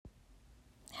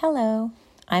Hello,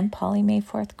 I'm Polly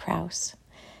Mayforth Krause,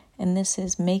 and this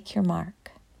is Make Your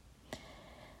Mark.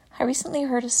 I recently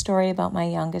heard a story about my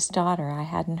youngest daughter I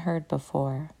hadn't heard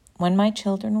before. When my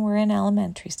children were in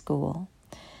elementary school,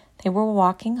 they were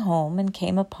walking home and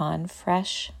came upon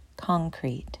fresh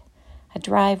concrete, a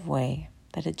driveway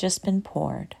that had just been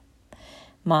poured.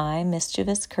 My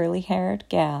mischievous curly-haired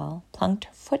gal plunked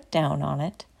her foot down on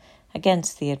it,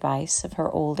 against the advice of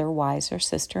her older, wiser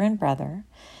sister and brother,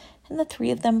 and the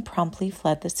three of them promptly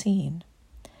fled the scene.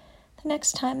 The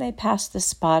next time they passed the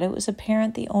spot, it was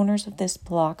apparent the owners of this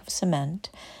block of cement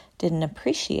didn't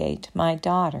appreciate my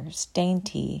daughter's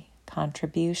dainty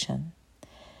contribution.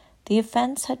 The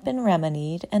offense had been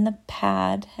remedied, and the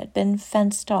pad had been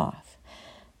fenced off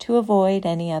to avoid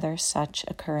any other such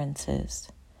occurrences.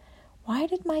 Why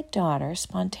did my daughter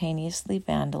spontaneously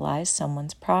vandalize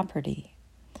someone's property?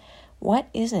 What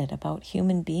is it about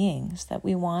human beings that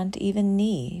we want, even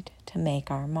need, to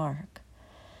make our mark?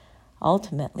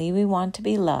 Ultimately, we want to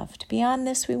be loved. Beyond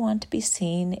this, we want to be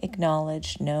seen,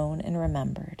 acknowledged, known, and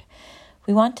remembered.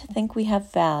 We want to think we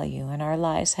have value and our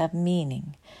lives have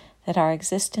meaning, that our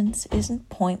existence isn't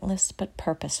pointless but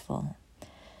purposeful.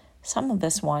 Some of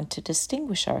us want to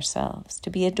distinguish ourselves,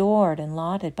 to be adored and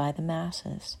lauded by the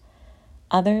masses.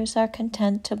 Others are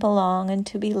content to belong and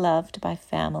to be loved by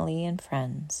family and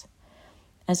friends.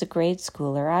 As a grade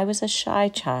schooler, I was a shy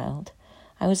child.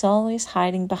 I was always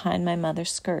hiding behind my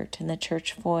mother's skirt in the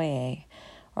church foyer,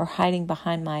 or hiding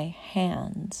behind my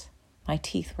hands. My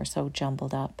teeth were so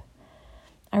jumbled up.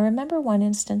 I remember one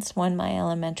instance when my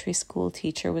elementary school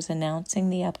teacher was announcing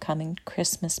the upcoming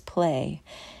Christmas play,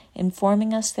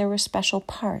 informing us there were special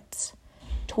parts,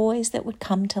 toys that would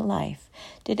come to life.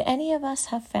 Did any of us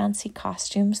have fancy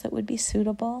costumes that would be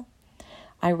suitable?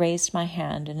 I raised my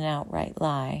hand in an outright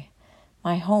lie.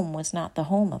 My home was not the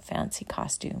home of fancy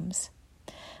costumes.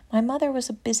 My mother was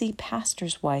a busy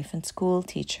pastor's wife and school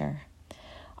teacher.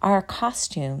 Our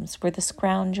costumes were the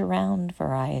scrounge-around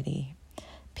variety,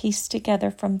 pieced together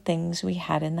from things we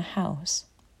had in the house.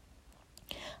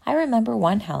 I remember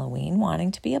one Halloween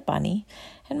wanting to be a bunny,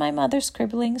 and my mother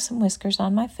scribbling some whiskers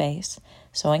on my face,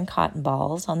 sewing cotton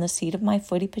balls on the seat of my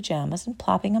footy pajamas, and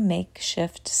plopping a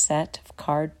makeshift set of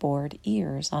cardboard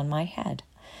ears on my head.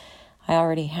 I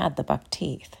already had the buck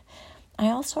teeth. I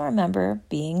also remember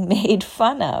being made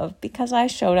fun of because I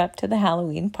showed up to the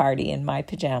Halloween party in my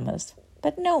pajamas.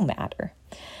 But no matter.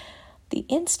 The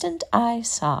instant I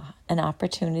saw an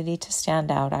opportunity to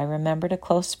stand out, I remembered a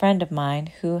close friend of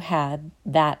mine who had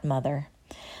that mother,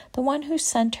 the one who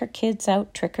sent her kids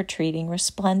out trick-or-treating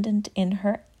resplendent in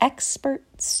her expert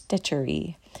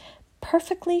stitchery,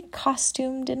 perfectly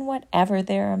costumed in whatever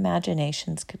their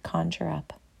imaginations could conjure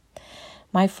up.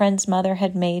 My friend's mother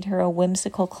had made her a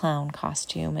whimsical clown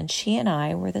costume, and she and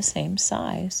I were the same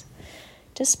size.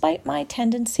 Despite my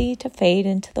tendency to fade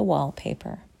into the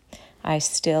wallpaper, I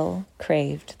still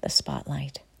craved the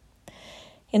spotlight.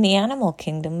 In the animal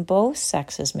kingdom, both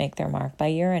sexes make their mark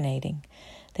by urinating.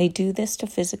 They do this to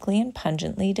physically and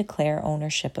pungently declare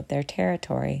ownership of their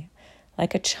territory,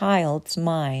 like a child's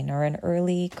mine or an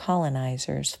early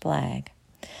colonizer's flag.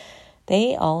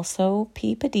 They also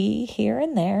peep-a-dee here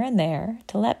and there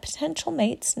to let potential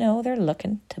mates know they're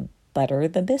looking to butter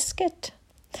the biscuit,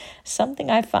 something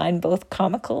I find both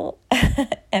comical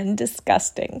and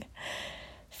disgusting.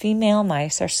 Female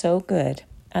mice are so good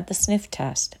at the sniff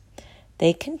test,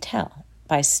 they can tell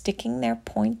by sticking their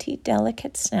pointy,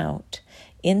 delicate snout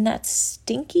in that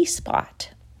stinky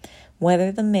spot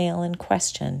whether the male in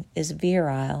question is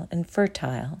virile and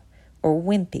fertile or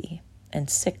wimpy and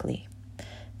sickly.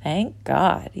 Thank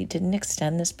God he didn't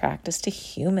extend this practice to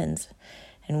humans,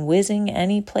 and whizzing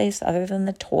any place other than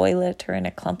the toilet or in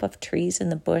a clump of trees in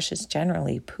the bush is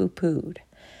generally poo-pooed.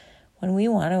 When we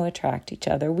want to attract each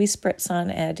other, we spritz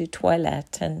on eau de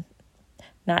toilette and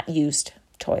not used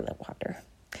toilet water.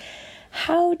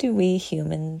 How do we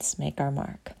humans make our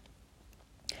mark?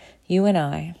 You and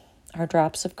I are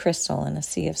drops of crystal in a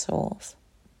sea of souls.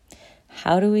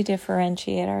 How do we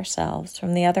differentiate ourselves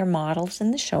from the other models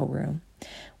in the showroom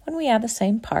when we have the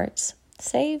same parts,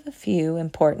 save a few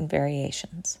important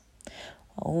variations?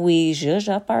 We zhuzh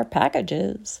up our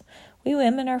packages. We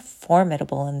women are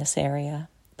formidable in this area,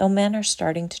 though men are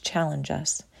starting to challenge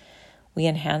us. We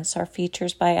enhance our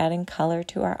features by adding color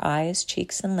to our eyes,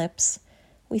 cheeks, and lips.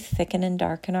 We thicken and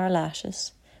darken our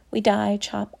lashes. We dye,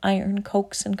 chop, iron,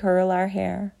 coax, and curl our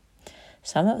hair.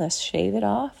 Some of us shave it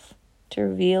off to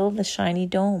reveal the shiny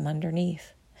dome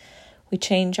underneath. We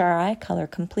change our eye color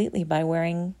completely by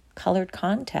wearing colored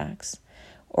contacts,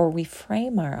 or we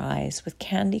frame our eyes with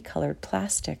candy-colored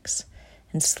plastics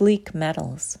and sleek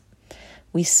metals.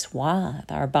 We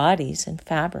swathe our bodies in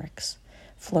fabrics,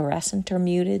 fluorescent or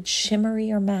muted,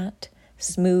 shimmery or matte,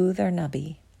 smooth or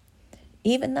nubby.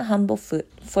 Even the humble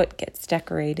foot gets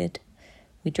decorated.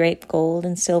 We drape gold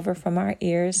and silver from our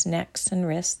ears, necks, and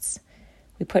wrists.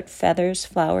 We put feathers,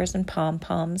 flowers, and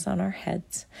pom-poms on our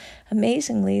heads.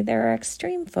 Amazingly, there are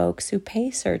extreme folks who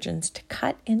pay surgeons to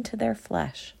cut into their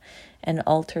flesh and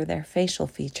alter their facial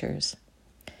features.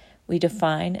 We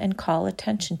define and call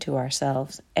attention to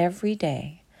ourselves every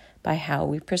day by how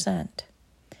we present.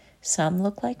 Some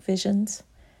look like visions,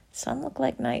 some look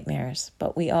like nightmares,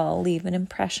 but we all leave an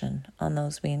impression on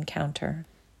those we encounter.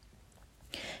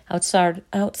 Outside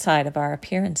of our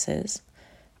appearances,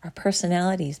 our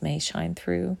personalities may shine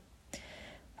through.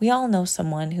 We all know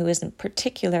someone who isn't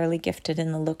particularly gifted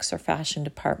in the looks or fashion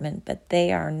department, but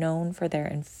they are known for their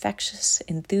infectious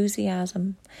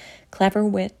enthusiasm, clever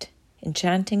wit,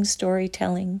 enchanting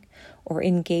storytelling, or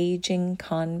engaging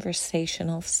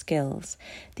conversational skills.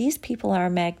 These people are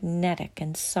magnetic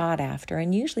and sought after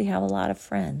and usually have a lot of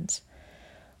friends.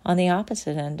 On the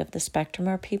opposite end of the spectrum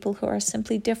are people who are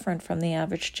simply different from the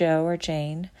average Joe or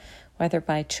Jane, whether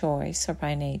by choice or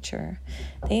by nature.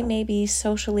 They may be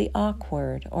socially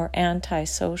awkward or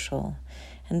antisocial,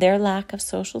 and their lack of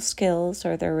social skills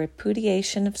or their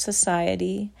repudiation of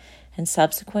society and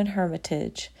subsequent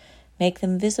hermitage make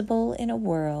them visible in a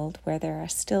world where there are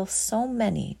still so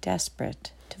many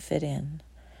desperate to fit in.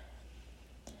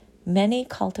 Many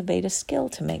cultivate a skill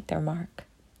to make their mark.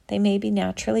 They may be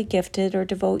naturally gifted or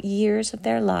devote years of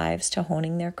their lives to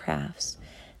honing their crafts.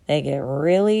 They get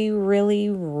really, really,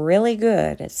 really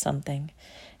good at something,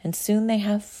 and soon they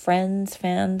have friends,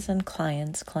 fans, and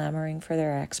clients clamoring for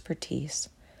their expertise.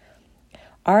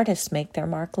 Artists make their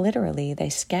mark literally. They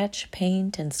sketch,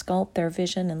 paint, and sculpt their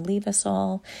vision and leave us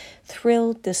all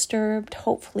thrilled, disturbed,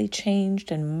 hopefully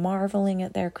changed, and marveling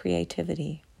at their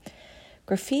creativity.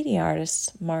 Graffiti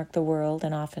artists mark the world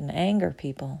and often anger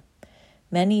people.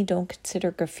 Many don't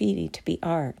consider graffiti to be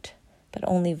art, but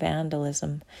only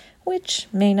vandalism, which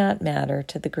may not matter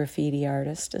to the graffiti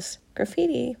artist, as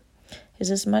graffiti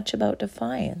is as much about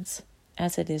defiance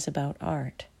as it is about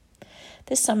art.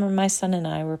 This summer, my son and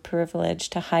I were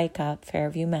privileged to hike up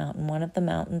Fairview Mountain, one of the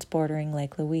mountains bordering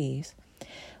Lake Louise.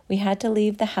 We had to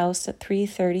leave the house at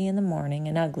 3:30 in the morning,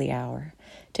 an ugly hour,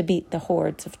 to beat the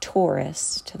hordes of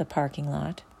tourists to the parking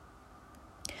lot.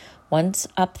 Once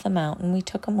up the mountain, we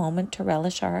took a moment to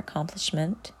relish our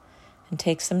accomplishment and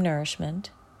take some nourishment.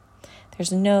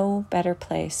 There's no better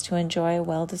place to enjoy a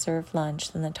well-deserved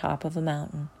lunch than the top of a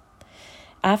mountain.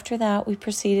 After that, we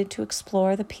proceeded to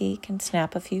explore the peak and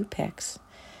snap a few pics.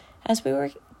 As we were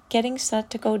getting set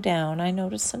to go down, I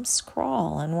noticed some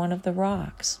scrawl on one of the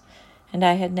rocks, and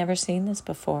I had never seen this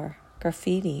before,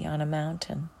 graffiti on a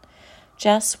mountain.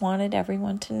 Jess wanted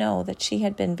everyone to know that she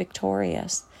had been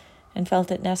victorious and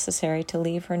felt it necessary to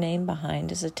leave her name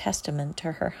behind as a testament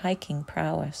to her hiking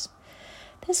prowess.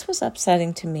 This was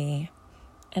upsetting to me,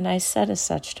 and I said as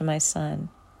such to my son.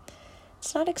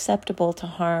 It's not acceptable to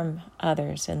harm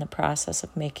others in the process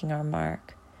of making our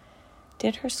mark.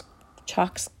 Did her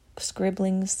chalk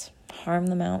scribblings harm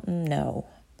the mountain? No.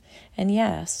 And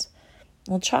yes,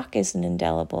 while chalk isn't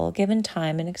indelible, given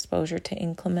time and exposure to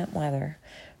inclement weather,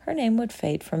 her name would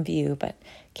fade from view, but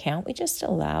can't we just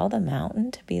allow the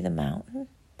mountain to be the mountain?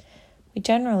 We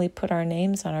generally put our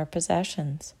names on our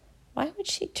possessions. Why would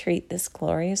she treat this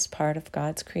glorious part of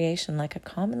God's creation like a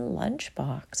common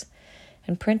lunchbox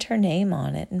and print her name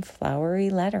on it in flowery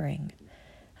lettering?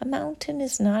 A mountain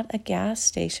is not a gas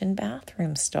station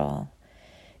bathroom stall.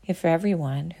 If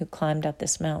everyone who climbed up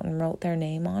this mountain wrote their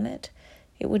name on it,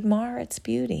 it would mar its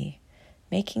beauty,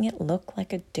 making it look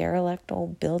like a derelict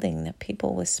old building that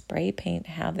people with spray paint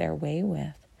have their way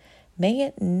with. May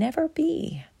it never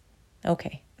be.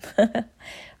 Okay,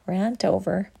 rant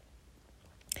over.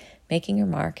 Making your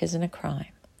mark isn't a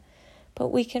crime, but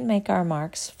we can make our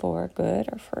marks for good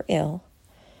or for ill.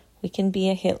 We can be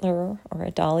a Hitler or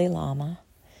a Dalai Lama.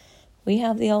 We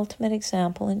have the ultimate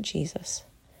example in Jesus.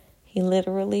 He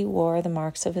literally wore the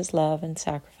marks of his love and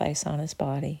sacrifice on his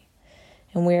body,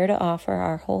 and we are to offer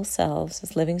our whole selves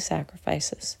as living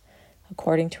sacrifices,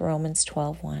 according to Romans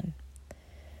 12:1.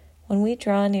 When we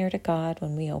draw near to God,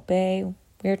 when we obey,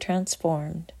 we are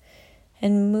transformed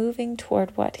and moving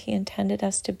toward what he intended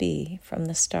us to be from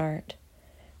the start.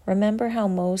 Remember how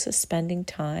Moses, spending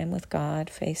time with God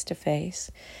face to face,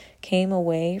 came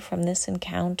away from this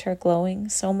encounter glowing,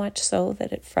 so much so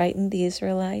that it frightened the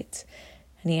Israelites,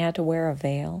 and he had to wear a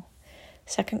veil?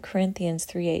 2 Corinthians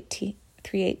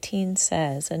 3:18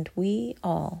 says, "And we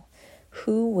all,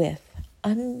 who with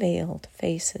unveiled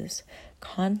faces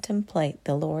contemplate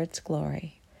the Lord's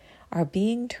glory, are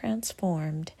being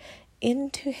transformed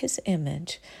into his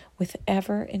image with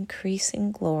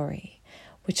ever-increasing glory,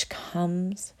 which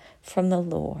comes from the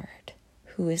Lord,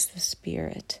 who is the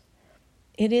Spirit.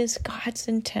 It is God's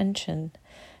intention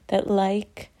that,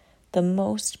 like the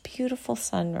most beautiful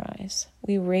sunrise,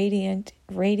 we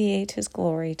radiate his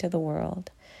glory to the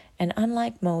world. And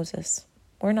unlike Moses,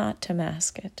 we're not to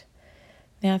mask it.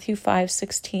 Matthew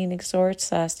 5:16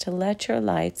 exhorts us to let your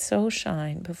light so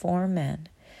shine before men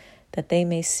that they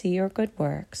may see your good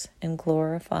works and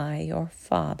glorify your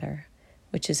Father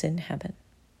which is in heaven.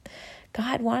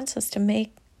 God wants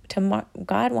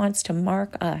to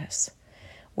mark us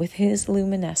with his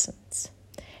luminescence,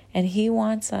 and he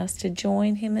wants us to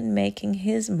join him in making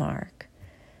his mark,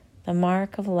 the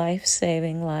mark of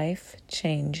life-saving,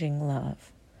 life-changing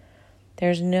love.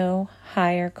 There's no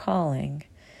higher calling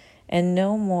and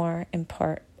no more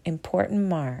important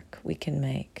mark we can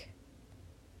make.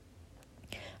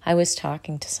 I was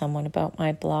talking to someone about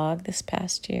my blog this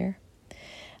past year.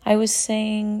 I was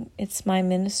saying it's my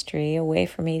ministry, a way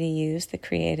for me to use the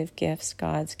creative gifts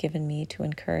God's given me to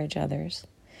encourage others.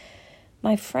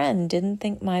 My friend didn't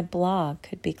think my blog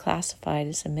could be classified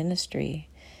as a ministry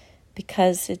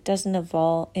because it doesn't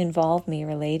involve me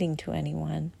relating to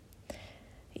anyone.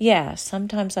 Yeah,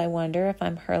 sometimes I wonder if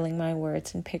I'm hurling my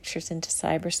words and pictures into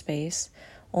cyberspace,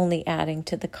 only adding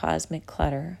to the cosmic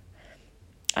clutter.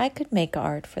 I could make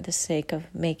art for the sake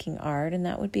of making art, and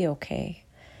that would be okay.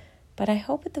 But I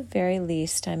hope at the very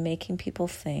least I'm making people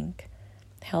think,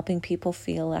 helping people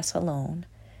feel less alone.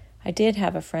 I did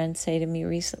have a friend say to me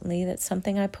recently that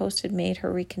something I posted made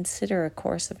her reconsider a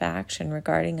course of action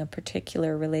regarding a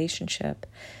particular relationship.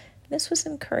 This was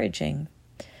encouraging.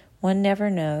 One never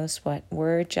knows what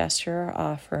word, gesture, or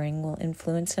offering will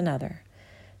influence another.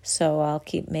 So I'll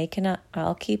keep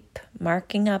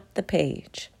marking up the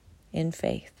page in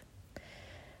faith.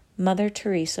 Mother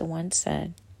Teresa once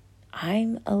said,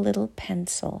 "I'm a little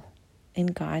pencil in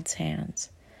God's hands.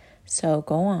 So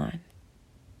go on,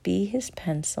 be his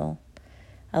pencil.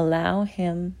 Allow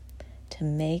him to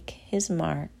make his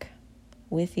mark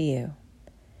with you.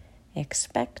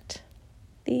 Expect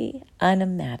the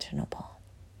unimaginable."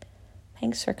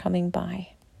 Thanks for coming by.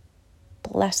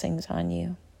 Blessings on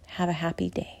you. Have a happy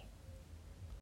day.